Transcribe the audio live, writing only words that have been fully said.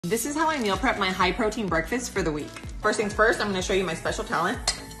This is how I meal prep my high protein breakfast for the week. First things first, I'm gonna show you my special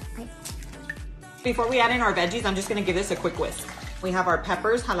talent. Before we add in our veggies, I'm just gonna give this a quick whisk. We have our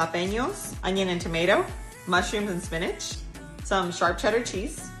peppers, jalapenos, onion and tomato, mushrooms and spinach, some sharp cheddar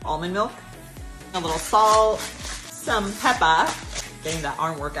cheese, almond milk, a little salt, some pepper, getting that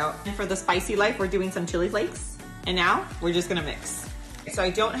arm workout. And for the spicy life, we're doing some chili flakes. And now we're just gonna mix. So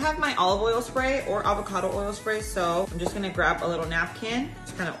I don't have my olive oil spray or avocado oil spray, so I'm just gonna grab a little napkin,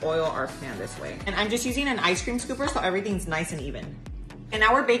 just kind of oil our pan this way. And I'm just using an ice cream scooper so everything's nice and even. And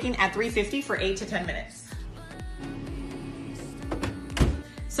now we're baking at 350 for 8 to 10 minutes.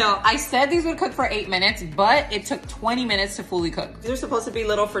 So I said these would cook for 8 minutes, but it took 20 minutes to fully cook. These are supposed to be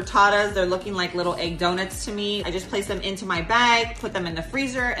little frittatas. They're looking like little egg donuts to me. I just place them into my bag, put them in the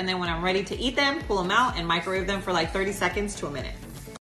freezer, and then when I'm ready to eat them, pull them out and microwave them for like 30 seconds to a minute.